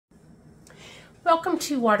Welcome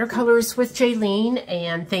to Watercolors with Jaylene,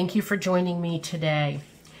 and thank you for joining me today.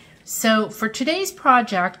 So for today's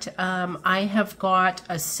project, I have got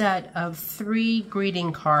a set of 3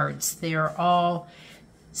 greeting cards. They're all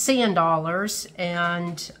sand dollars,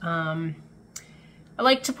 and I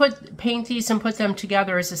like to paint these and put them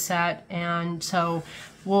together as a set, and so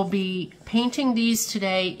we'll be painting these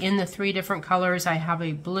today in the 3 different colors. I have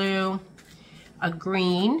a blue, a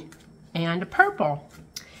green, and a purple.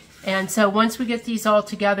 And so once we get these all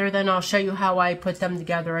together, then I'll show you how I put them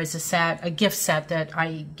together as a set, a gift set that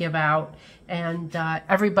I give out. And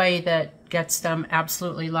everybody that gets them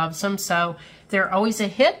absolutely loves them. So they're always a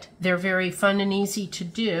hit. They're very fun and easy to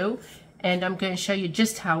do. And I'm going to show you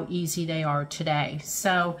just how easy they are today.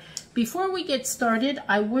 So before we get started,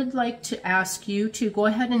 I would like to ask you to go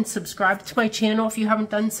ahead and subscribe to my channel if you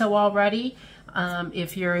haven't done so already.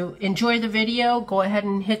 If you enjoy the video, go ahead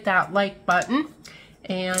and hit that like button.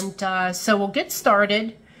 And so we'll get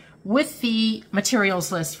started with the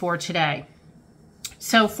materials list for today.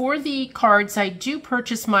 So for the cards, I do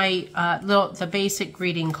purchase my the basic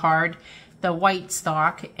greeting card, the white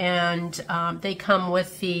stock, and they come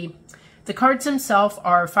with the cards themselves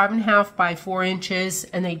are 5.5 by 4 inches,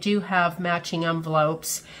 and they do have matching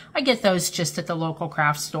envelopes. I get those just at the local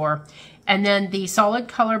craft store. And then the solid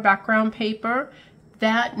color background paper,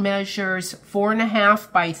 that measures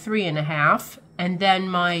 4.5 by 3.5. And then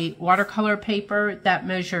my watercolor paper, that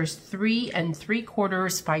measures 3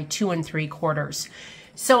 3/4 by 2 3/4.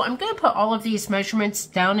 So I'm going to put all of these measurements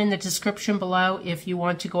down in the description below if you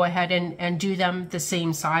want to go ahead and do them the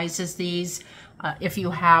same size as these. If you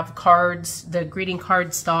have cards, the greeting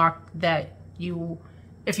card stock that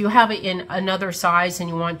if you have it in another size and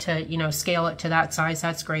you want to, scale it to that size,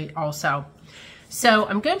 that's great also. So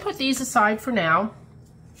I'm going to put these aside for now.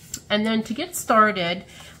 And then to get started,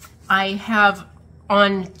 I have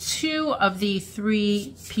on 2 of the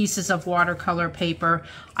 3 pieces of watercolor paper,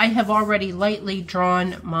 I have already lightly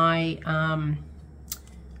drawn my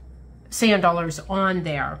sand dollars on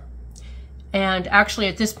there. And actually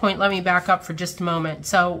at this point, let me back up for just a moment.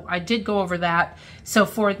 So I did go over that. So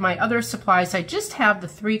for my other supplies, I just have the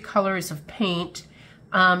 3 colors of paint.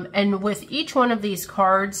 And with each one of these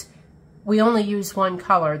cards, we only use 1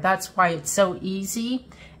 color. That's why it's so easy.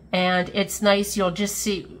 And it's nice, you'll just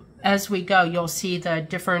see, as we go, you'll see the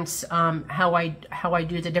difference, how I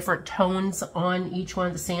do the different tones on each one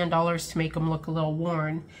of the sand dollars to make them look a little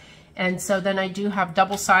worn. And so then I do have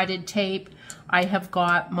double-sided tape. I have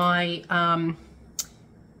got my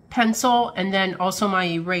pencil and then also my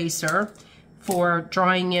eraser for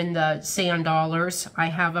drawing in the sand dollars. I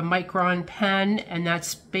have a micron pen, and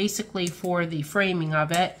that's basically for the framing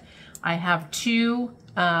of it. I have 2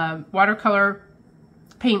 watercolor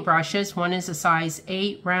paint brushes. One is a size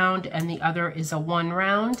 8 round and the other is a 1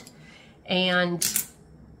 round. And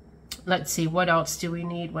let's see, what else do we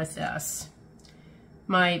need with this?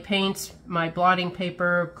 My paints, my blotting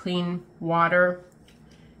paper, clean water,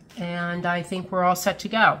 and I think we're all set to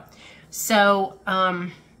go. So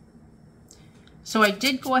so I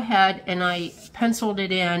did go ahead and I penciled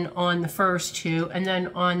it in on the first 2, and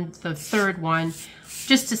then on the third one,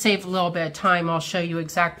 just to save a little bit of time, I'll show you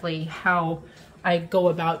exactly how I go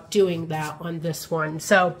about doing that on this one.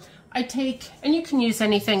 So I take, and you can use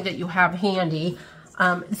anything that you have handy.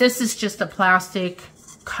 This is just a plastic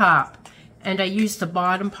cup, and I use the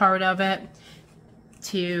bottom part of it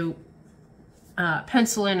to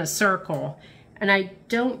pencil in a circle. And I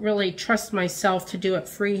don't really trust myself to do it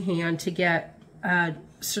freehand to get a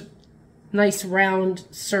nice round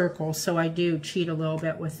circle, so I do cheat a little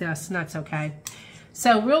bit with this, and that's okay.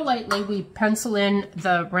 So real lightly we pencil in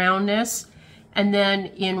the roundness, and then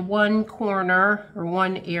in one corner or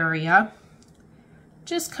one area,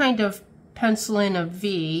 just kind of pencil in a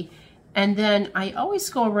V. And then I always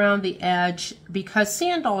go around the edge because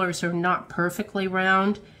sand dollars are not perfectly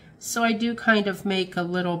round. So I do kind of make a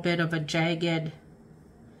little bit of a jagged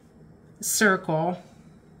circle.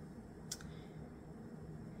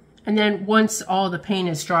 And then once all the paint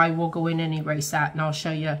is dry, we'll go in and erase that, and I'll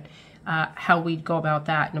show you how we go about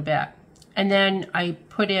that in a bit. And then I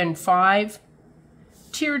put in 5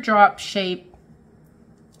 teardrop shape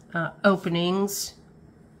openings,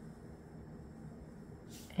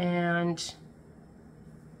 and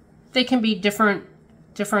they can be different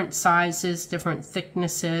sizes, different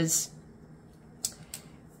thicknesses,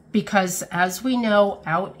 because as we know,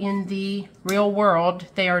 out in the real world,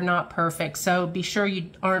 they are not perfect. So be sure you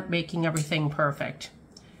aren't making everything perfect.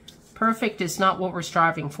 Perfect is not what we're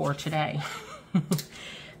striving for today.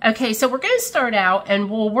 Okay, so we're going to start out and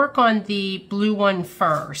we'll work on the blue one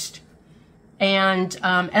first. And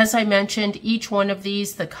as I mentioned, each one of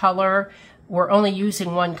these, the color we're only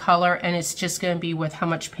using one color, and it's just going to be with how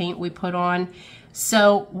much paint we put on.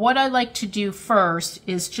 So what I like to do first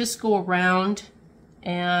is just go around,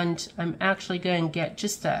 and I'm actually going to get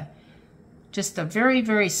just a very,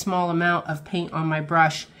 very small amount of paint on my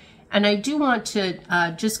brush. And I do want to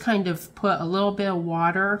just kind of put a little bit of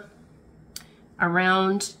water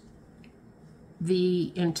around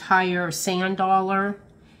the entire sand dollar,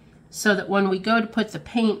 so that when we go to put the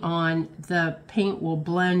paint on, the paint will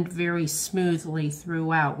blend very smoothly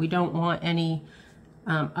throughout. We don't want any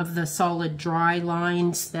of the solid dry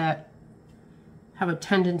lines that have a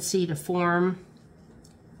tendency to form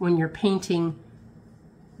when you're painting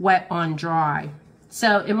wet on dry.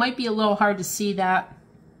 So it might be a little hard to see that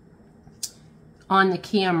on the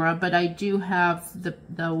camera, but I do have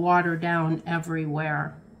the water down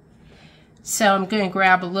everywhere. So I'm going to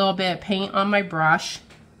grab a little bit of paint on my brush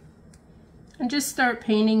and just start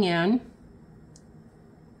painting in.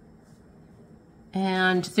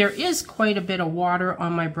 And there is quite a bit of water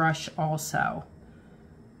on my brush also.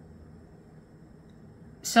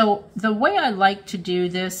 So the way I like to do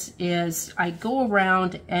this is I go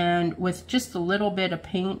around, and with just a little bit of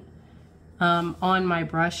paint on my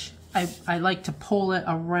brush, I like to pull it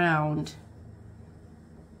around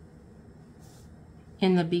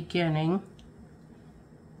in the beginning.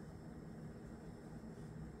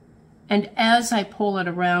 And as I pull it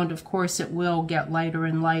around, of course, it will get lighter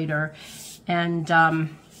and lighter. And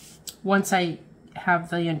once I have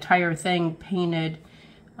the entire thing painted,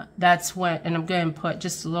 that's when, and I'm going to put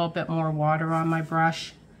just a little bit more water on my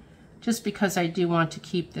brush, just because I do want to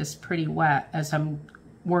keep this pretty wet as I'm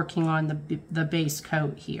working on the base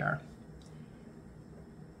coat here.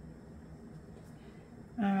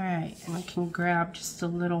 All right, and I can grab just a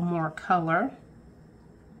little more color.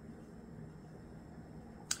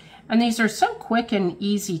 And these are so quick and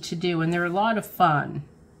easy to do, and they're a lot of fun.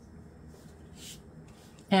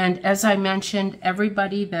 And as I mentioned,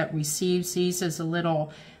 everybody that receives these as a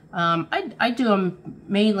little, I do them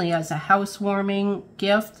mainly as a housewarming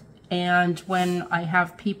gift, and when I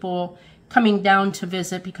have people coming down to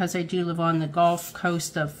visit, because I do live on the Gulf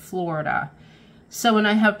Coast of Florida. So when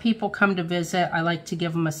I have people come to visit, I like to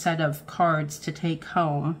give them a set of cards to take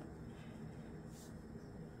home.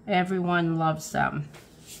 Everyone loves them.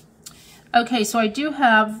 Okay, so I do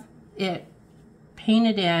have it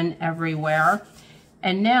painted in everywhere.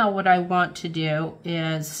 And now what I want to do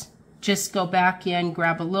is just go back in,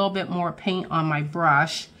 grab a little bit more paint on my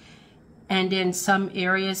brush. And in some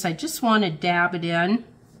areas, I just want to dab it in.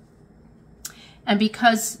 And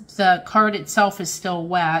because the card itself is still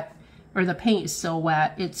wet, or the paint is still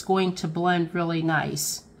wet, it's going to blend really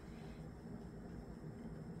nice.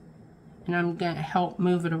 And I'm going to help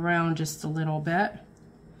move it around just a little bit.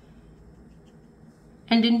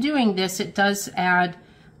 And in doing this, it does add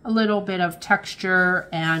a little bit of texture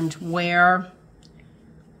and wear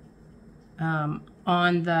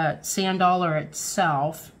on the sand dollar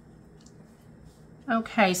itself.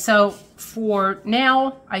 Okay, so for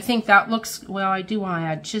now, I think that looks, well, I do want to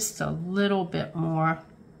add just a little bit more,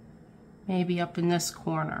 maybe up in this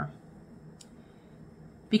corner.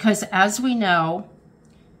 Because as we know,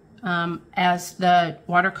 as the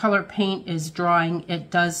watercolor paint is drying, it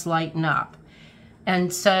does lighten up.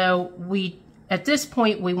 And so at this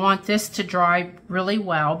point, we want this to dry really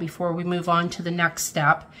well before we move on to the next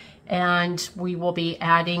step. And we will be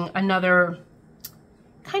adding another,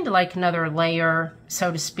 kind of like another layer,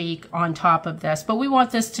 so to speak, on top of this. But we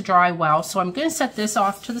want this to dry well. So I'm going to set this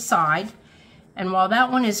off to the side. And while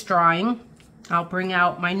that one is drying, I'll bring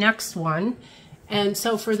out my next one. And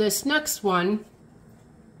so for this next one,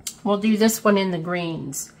 we'll do this one in the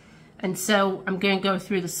greens. And so I'm going to go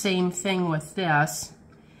through the same thing with this.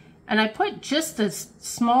 And I put just a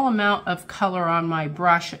small amount of color on my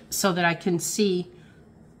brush so that I can see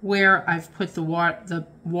where I've put the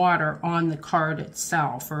water on the card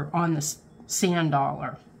itself, or on the sand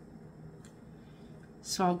dollar.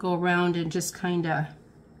 So I'll go around and just kind of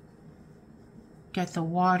get the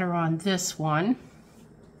water on this one.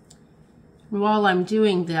 And while I'm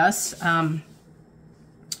doing this,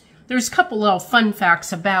 there's a couple little fun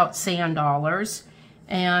facts about sand dollars,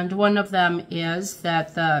 and one of them is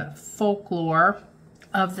that the folklore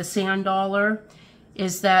of the sand dollar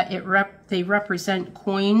is that they represent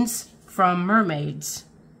coins from mermaids.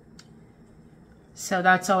 So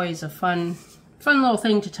that's always a fun little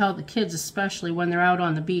thing to tell the kids, especially when they're out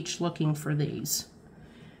on the beach looking for these,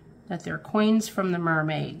 that they're coins from the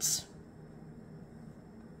mermaids.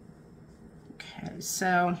 Okay,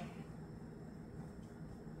 so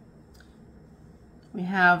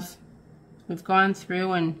we've gone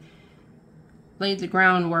through and laid the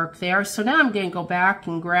groundwork there. So now I'm going to go back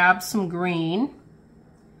and grab some green.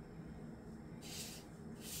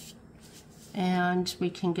 And we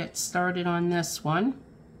can get started on this one.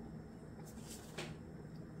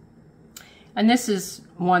 And this is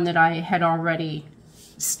one that I had already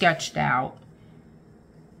sketched out.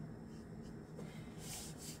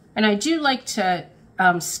 And I do like to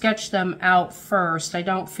sketch them out first. I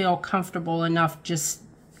don't feel comfortable enough just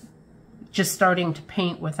starting to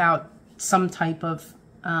paint without some type of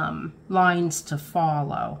lines to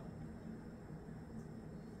follow.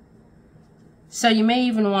 So you may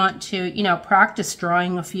even want to, you know, practice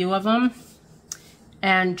drawing a few of them.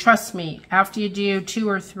 And trust me, after you do 2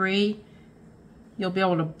 or 3, you'll be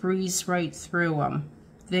able to breeze right through them.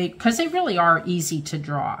 Because they really are easy to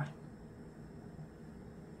draw.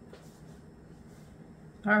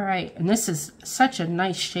 All right, and this is such a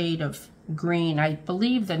nice shade of green. I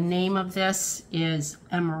believe the name of this is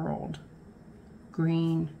emerald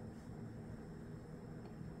green.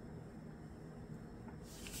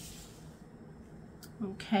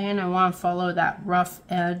 Okay, and I want to follow that rough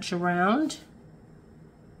edge around.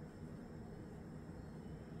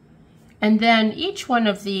 And then each one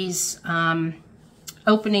of these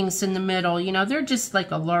openings in the middle, you know, they're just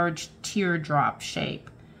like a large teardrop shape.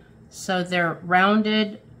 So they're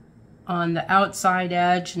rounded on the outside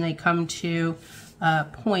edge and they come to a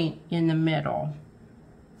point in the middle.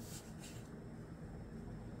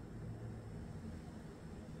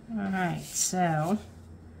 All right, so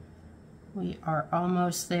we are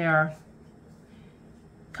almost there.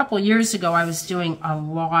 A couple years ago, I was doing a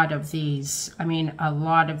lot of these. I mean, a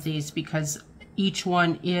lot of these, because each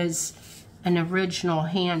one is an original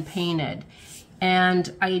hand painted.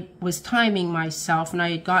 And I was timing myself, and I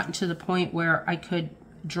had gotten to the point where I could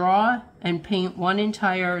draw and paint one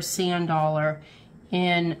entire sand dollar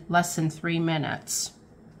in less than 3 minutes.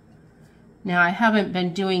 Now, I haven't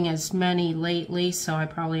been doing as many lately, so I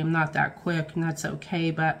probably am not that quick, and that's okay,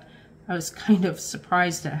 but I was kind of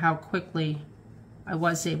surprised at how quickly I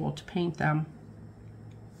was able to paint them.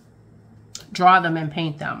 Draw them and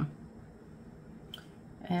paint them.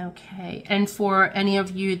 Okay, and for any of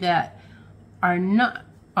you that are not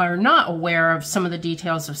aware of some of the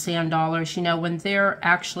details of sand dollars, you know, when they're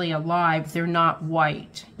actually alive, they're not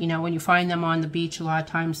white. You know, when you find them on the beach, a lot of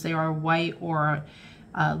times they are white or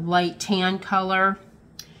a light tan color.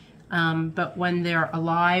 But when they're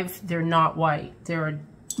alive, they're not white. They're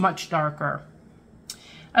much darker.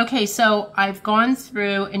 Okay, so I've gone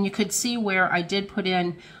through, and you could see where I did put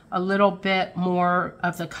in a little bit more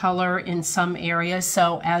of the color in some areas.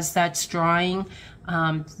 So as that's drying,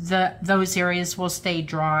 those areas will stay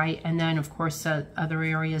dry, and then of course the other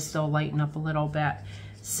areas they'll lighten up a little bit.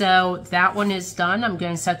 So that one is done. I'm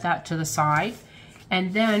going to set that to the side,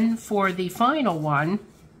 and then for the final one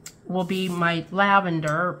will be my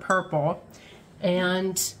lavender or purple,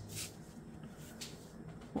 and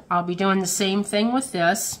I'll be doing the same thing with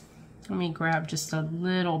this. Let me grab just a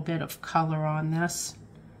little bit of color on this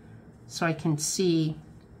so I can see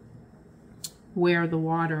where the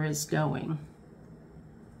water is going.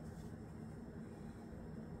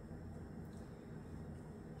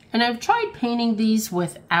 And I've tried painting these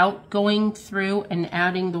without going through and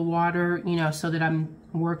adding the water, you know, so that I'm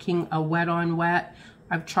working a wet on wet.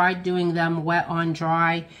 I've tried doing them wet on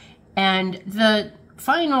dry, and the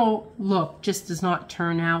final look just does not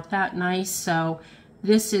turn out that nice. So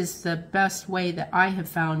this is the best way that I have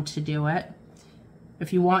found to do it.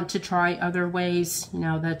 If you want to try other ways, you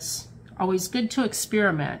know, that's always good to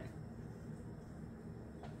experiment.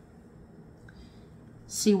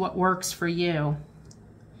 See what works for you.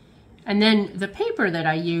 And then the paper that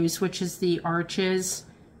I use, which is the Arches,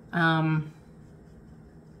 I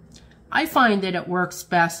find that it works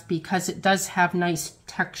best because it does have nice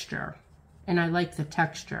texture, and I like the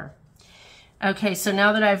texture. Okay, so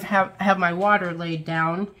now that I've have my water laid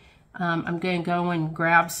down, I'm going to go and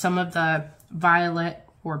grab some of the violet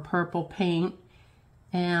or purple paint,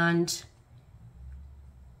 and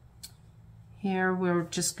here we're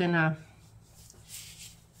just going to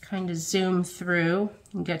kind of zoom through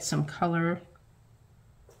and get some color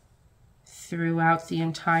throughout the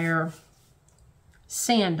entire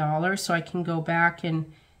sand dollar, so I can go back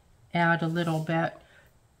and add a little bit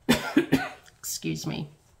excuse me,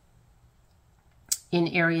 in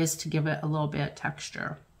areas to give it a little bit of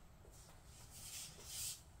texture.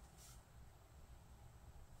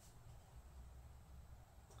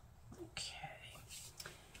 Okay,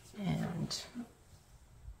 and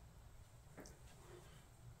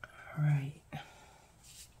all right.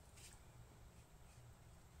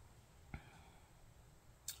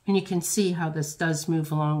 And you can see how this does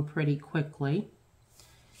move along pretty quickly.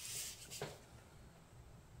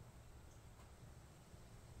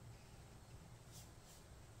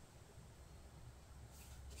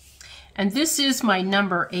 And this is my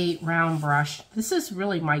number 8 round brush. This is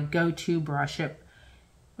really my go-to brush. It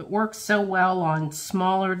works so well on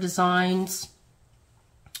smaller designs,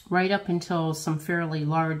 right up until some fairly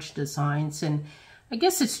large designs. And I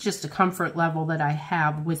guess it's just a comfort level that I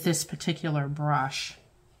have with this particular brush.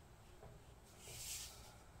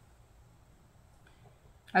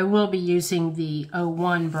 I will be using the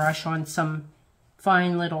 01 brush on some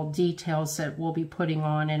fine little details that we'll be putting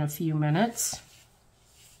on in a few minutes.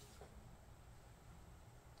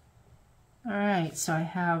 All right, so I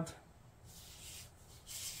have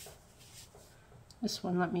this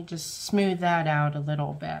one. Let me just smooth that out a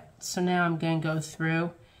little bit. So now I'm going to go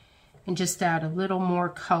through and just add a little more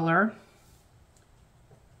color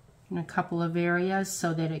in a couple of areas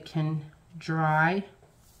so that it can dry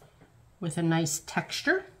with a nice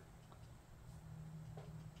texture.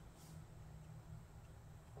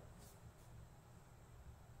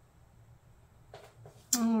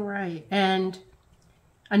 All right, and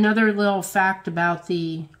another little fact about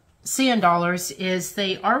the sand dollars is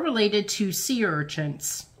they are related to sea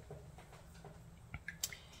urchins.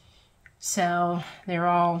 So they're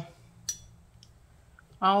all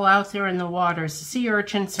out there in the waters. The sea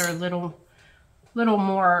urchins are a little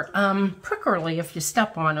more prickly if you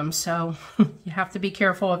step on them, so you have to be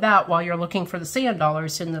careful of that while you're looking for the sand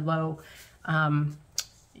dollars in the low,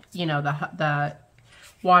 you know, the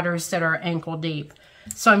waters that are ankle deep.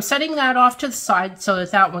 So I'm setting that off to the side so that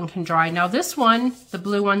that one can dry. Now this one, the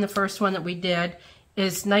blue one, the first one that we did,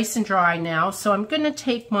 is nice and dry now. So I'm going to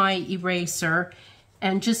take my eraser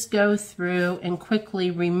and just go through and quickly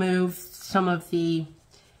remove some of the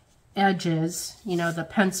edges, you know, the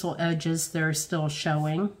pencil edges that are still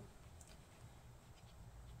showing.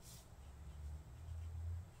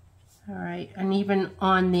 All right, and even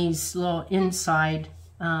on these little inside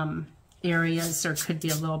areas, there could be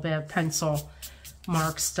a little bit of pencil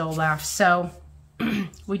marks still left. So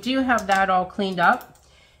we do have that all cleaned up.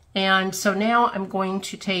 And so now I'm going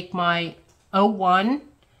to take my 01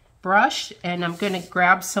 brush and I'm going to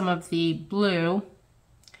grab some of the blue,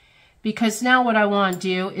 because now what I want to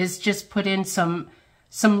do is just put in some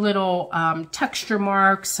little texture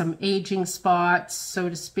marks, some aging spots, so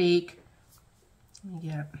to speak.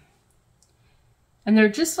 Yeah. And they're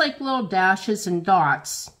just like little dashes and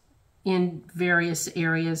dots in various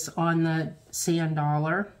areas on the sand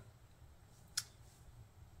dollar.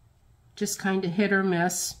 Just kind of hit or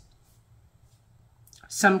miss.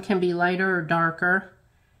 Some can be lighter or darker.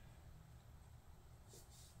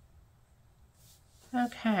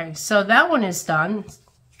 Okay, so that one is done.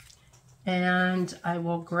 And I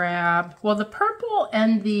will grab, well, the purple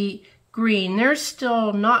and the green, they're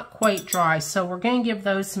still not quite dry, so we're going to give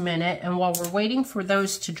those a minute. And while we're waiting for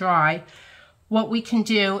those to dry, what we can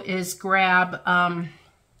do is grab the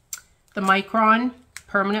Micron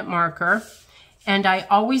permanent marker, and I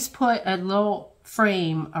always put a little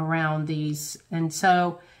frame around these. And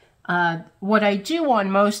so what I do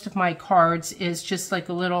on most of my cards is just like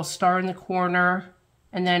a little star in the corner,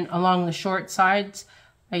 and then along the short sides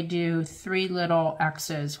I do 3 little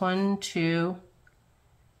X's, 1, 2,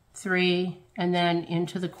 3, and then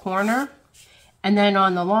into the corner. And then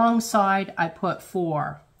on the long side I put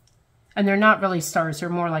 4. And they're not really stars, they're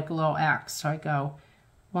more like a little X. So I go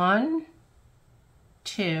 1,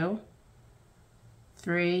 2,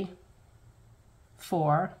 3,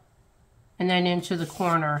 4, and then into the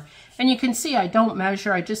corner. And you can see I don't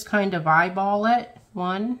measure, I just kind of eyeball it.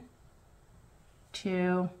 1,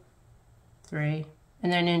 2, 3,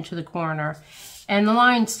 and then into the corner. And the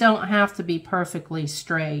lines don't have to be perfectly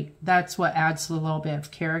straight. That's what adds a little bit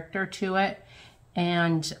of character to it.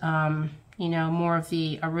 And you know, more of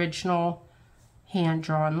the original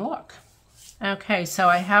hand-drawn look. Okay, so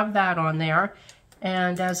I have that on there,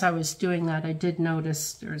 and as I was doing that, I did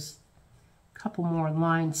notice there's a couple more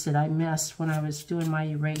lines that I missed when I was doing my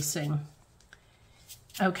erasing.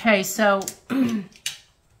 Okay, so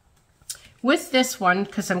with this one,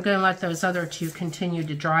 because I'm going to let those other two continue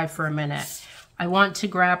to dry for a minute, I want to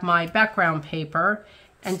grab my background paper.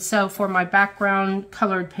 And so for my background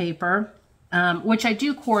colored paper, which I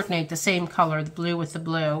do coordinate the same color, the blue with the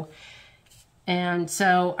blue. And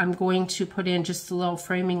so I'm going to put in just a little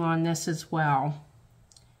framing on this as well.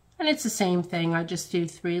 And it's the same thing. I just do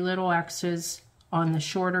 3 little X's on the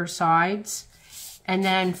shorter sides, and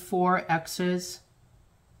then 4 X's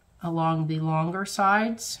along the longer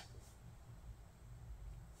sides.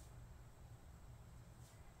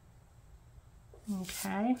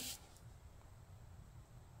 Okay.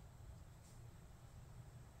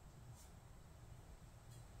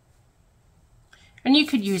 And you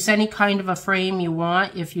could use any kind of a frame you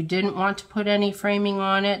want. If you didn't want to put any framing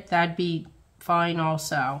on it, that'd be fine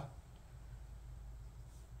also.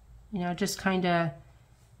 You know, just kind of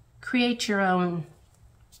create your own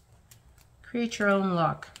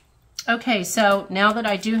look. Okay, so now that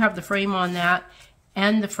I do have the frame on that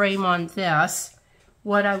and the frame on this,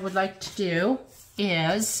 what I would like to do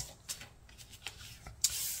is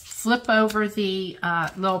flip over the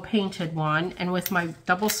little painted one, and with my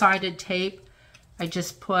double-sided tape, I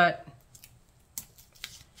just put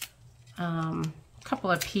a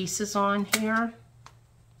couple of pieces on here.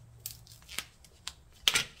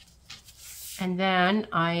 And then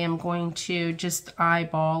I am going to just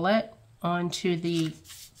eyeball it onto the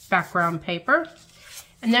background paper.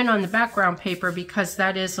 And then on the background paper, because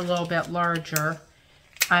that is a little bit larger,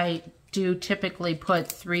 I do typically put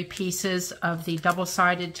 3 pieces of the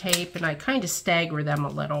double-sided tape, and I kind of stagger them a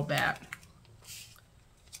little bit.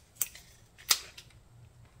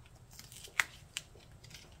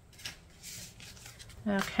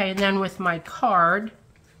 Okay, and then with my card,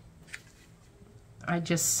 I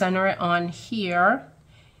just center it on here.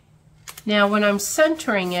 Now when I'm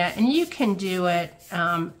centering it, and you can do it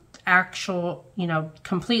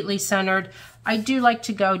completely centered, I do like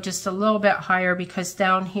to go just a little bit higher, because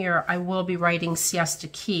down here I will be writing Siesta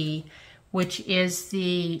Key, which is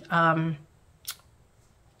the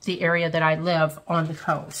area that I live on the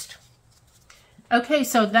coast. Okay,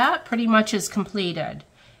 so that pretty much is completed.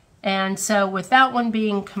 And so with that one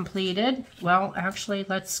being completed, well, actually,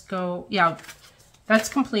 let's go, yeah, that's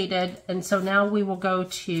completed. And so now we will go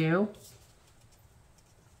to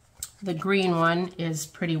the green one. Is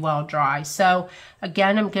pretty well dry. So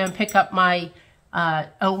again, I'm going to pick up my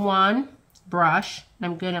 01 brush,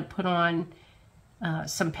 and I'm going to put on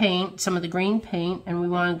some paint, some of the green paint, and we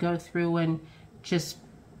want to go through and just,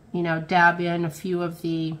 you know, dab in a few of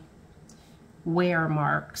the wear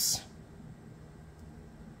marks.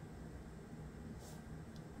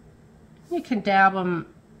 You can dab them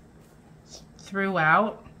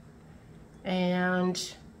throughout,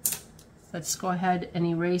 and let's go ahead and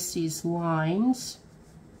erase these lines.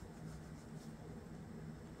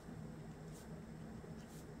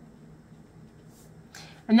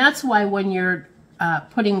 And that's why when you're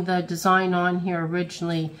putting the design on here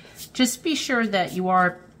originally, just be sure that you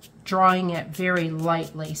are drawing it very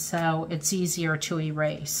lightly so it's easier to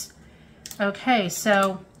erase. Okay,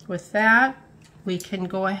 so with that, we can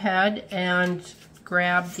go ahead and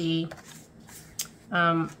grab the,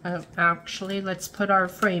 actually, let's put our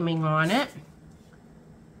framing on it.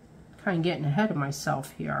 Kind of getting ahead of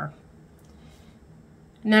myself here.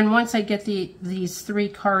 And then once I get these 3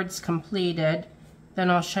 cards completed, then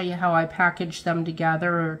I'll show you how I package them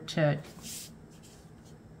together to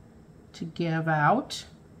give out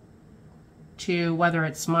to, whether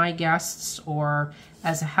it's my guests or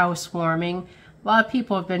as a housewarming. A lot of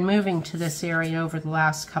people have been moving to this area over the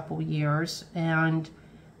last couple years, and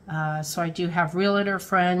so I do have realtor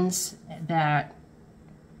friends that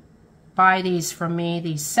buy these from me,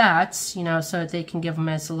 these sets, you know, so that they can give them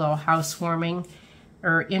as a little housewarming,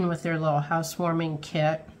 or in with their little housewarming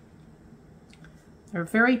kit. They're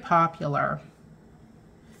very popular.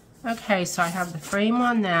 Okay, so I have the frame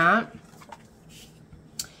on that.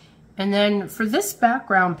 And then for this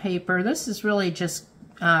background paper, this is really just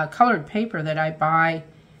colored paper that I buy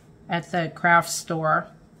at the craft store,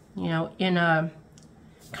 you know, in a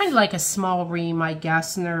kind of like a small ream, I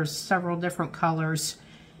guess, and there's several different colors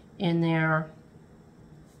in there.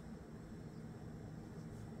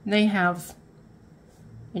 They have,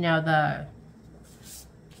 you know, the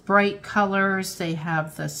bright colors, they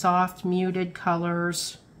have the soft muted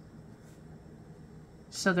colors,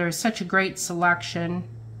 so there's such a great selection.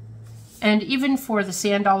 And even for the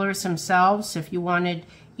sand dollars themselves, if you wanted,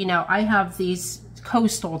 you know, I have these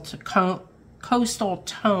coastal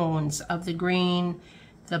tones of the green,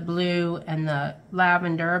 the blue, and the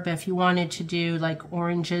lavender, but if you wanted to do like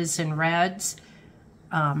oranges and reds,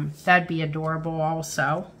 that'd be adorable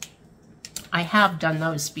also. I have done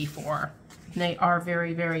those before. They are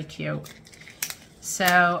very, very cute.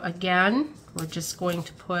 So again, we're just going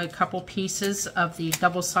to put a couple pieces of the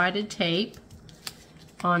double-sided tape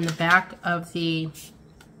on the back of the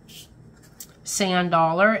sand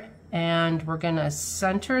dollar, and we're going to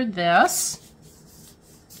center this,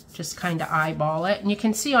 just kind of eyeball it. And you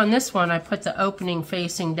can see on this one I put the opening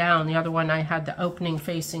facing down, the other one I had the opening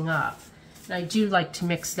facing up. And I do like to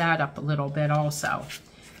mix that up a little bit also.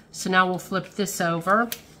 So now we'll flip this over,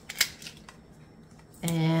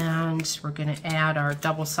 and we're going to add our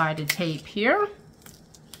double-sided tape here.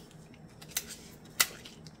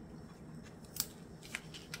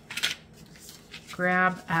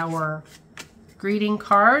 Grab our greeting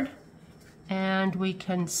card, and we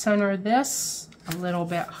can center this a little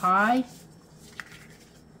bit high.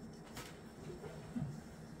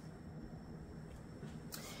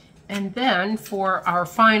 And then for our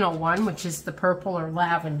final one, which is the purple or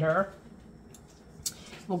lavender,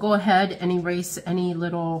 we'll go ahead and erase any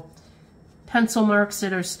little pencil marks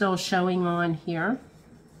that are still showing on here.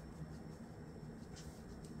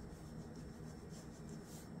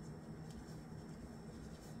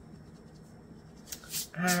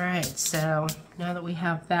 All right, so now that we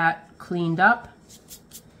have that cleaned up,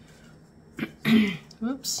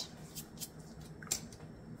 oops.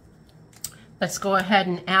 Let's go ahead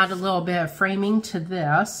and add a little bit of framing to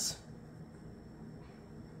this.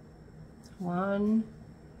 1,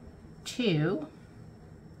 2,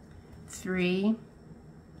 3,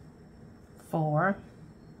 4,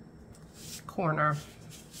 corner.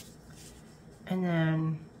 And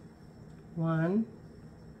then 1,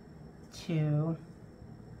 2,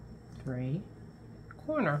 3,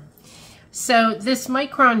 corner. So this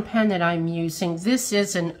micron pen that I'm using, this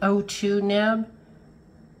is an 02 nib.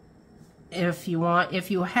 If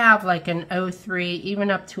you have like an 03, even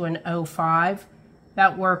up to an 05,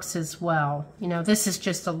 that works as well. You know, this is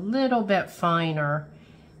just a little bit finer.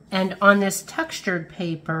 And on this textured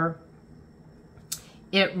paper,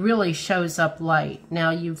 it really shows up light.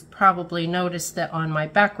 Now, you've probably noticed that on my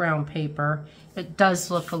background paper, it does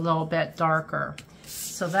look a little bit darker.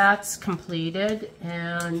 So that's completed.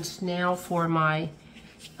 And now for my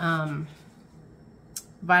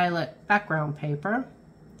violet background paper.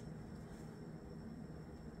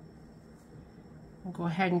 We'll go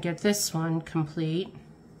ahead and get this one complete.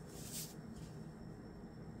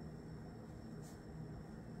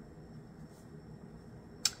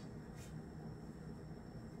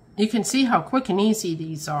 You can see how quick and easy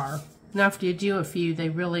these are. And after you do a few, they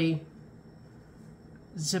really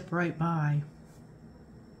zip right by.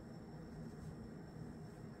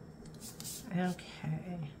 Okay.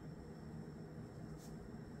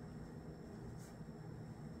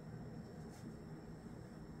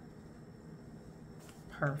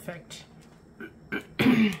 Perfect.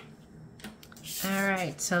 All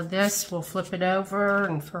right, so this, we'll flip it over,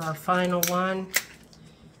 and for our final one,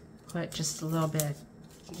 put just a little bit,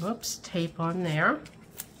 whoops, tape on there.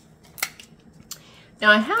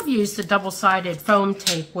 Now I have used the double-sided foam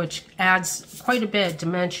tape, which adds quite a bit of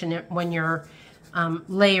dimension when you're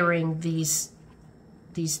layering these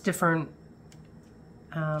different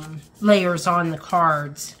layers on the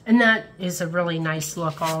cards, and that is a really nice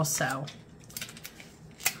look also.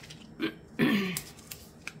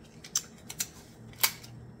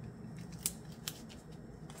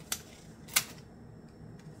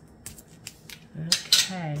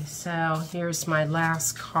 Okay, so here's my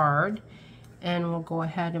last card, and we'll go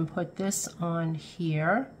ahead and put this on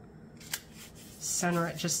here. Center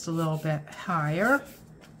it just a little bit higher.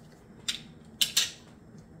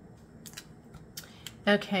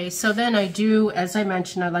 Okay, so then I do, as I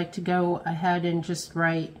mentioned, I like to go ahead and just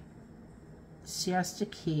write siesta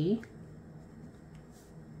key.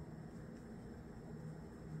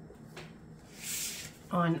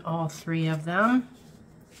 On all three of them.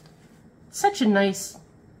 Such a nice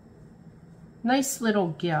little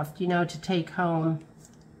gift, you know, to take home.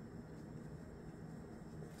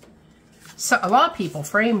 So a lot of people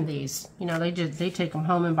frame these. You know, they take them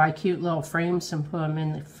home and buy cute little frames and put them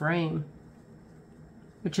in the frame,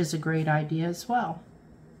 which is a great idea as well.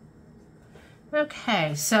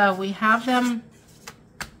 Okay, so we have them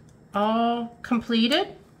all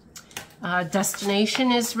completed. Destination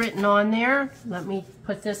is written on there. Let me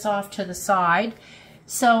put this off to the side.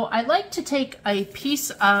 So I like to take a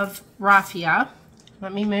piece of raffia,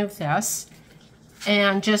 let me move this,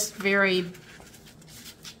 and just very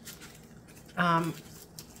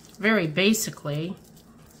basically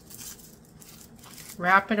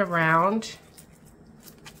wrap it around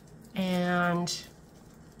and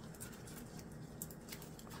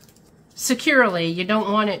securely. You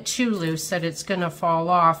don't want it too loose that it's going to fall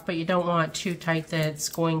off, but you don't want it too tight that it's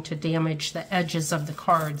going to damage the edges of the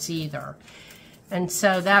cards either. And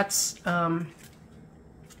so that's kind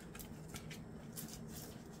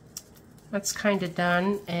of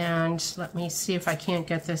done. And let me see if I can't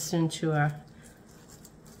get this into a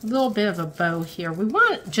little bit of a bow here. We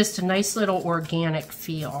want just a nice little organic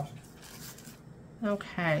feel.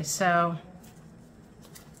 Okay, so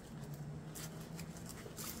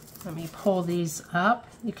let me pull these up.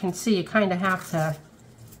 You can see you kind of have to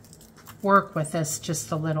work with this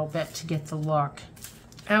just a little bit to get the look.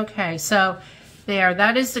 Okay, so there,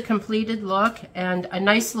 that is the completed look, and a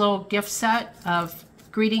nice little gift set of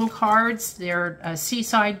greeting cards. They're a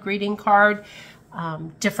seaside greeting card,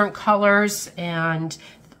 different colors, and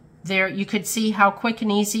there you could see how quick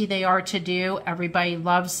and easy they are to do. Everybody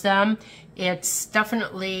loves them. It's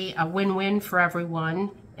definitely a win-win for everyone,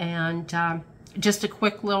 and just a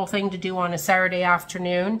quick little thing to do on a Saturday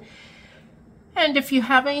afternoon. And if you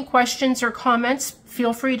have any questions or comments,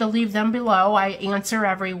 feel free to leave them below. I answer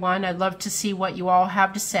everyone. I'd love to see what you all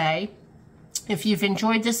have to say. If you've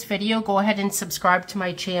enjoyed this video, go ahead and subscribe to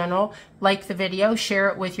my channel. Like the video, share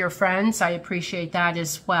it with your friends. I appreciate that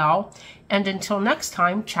as well. And until next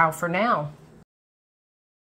time, ciao for now.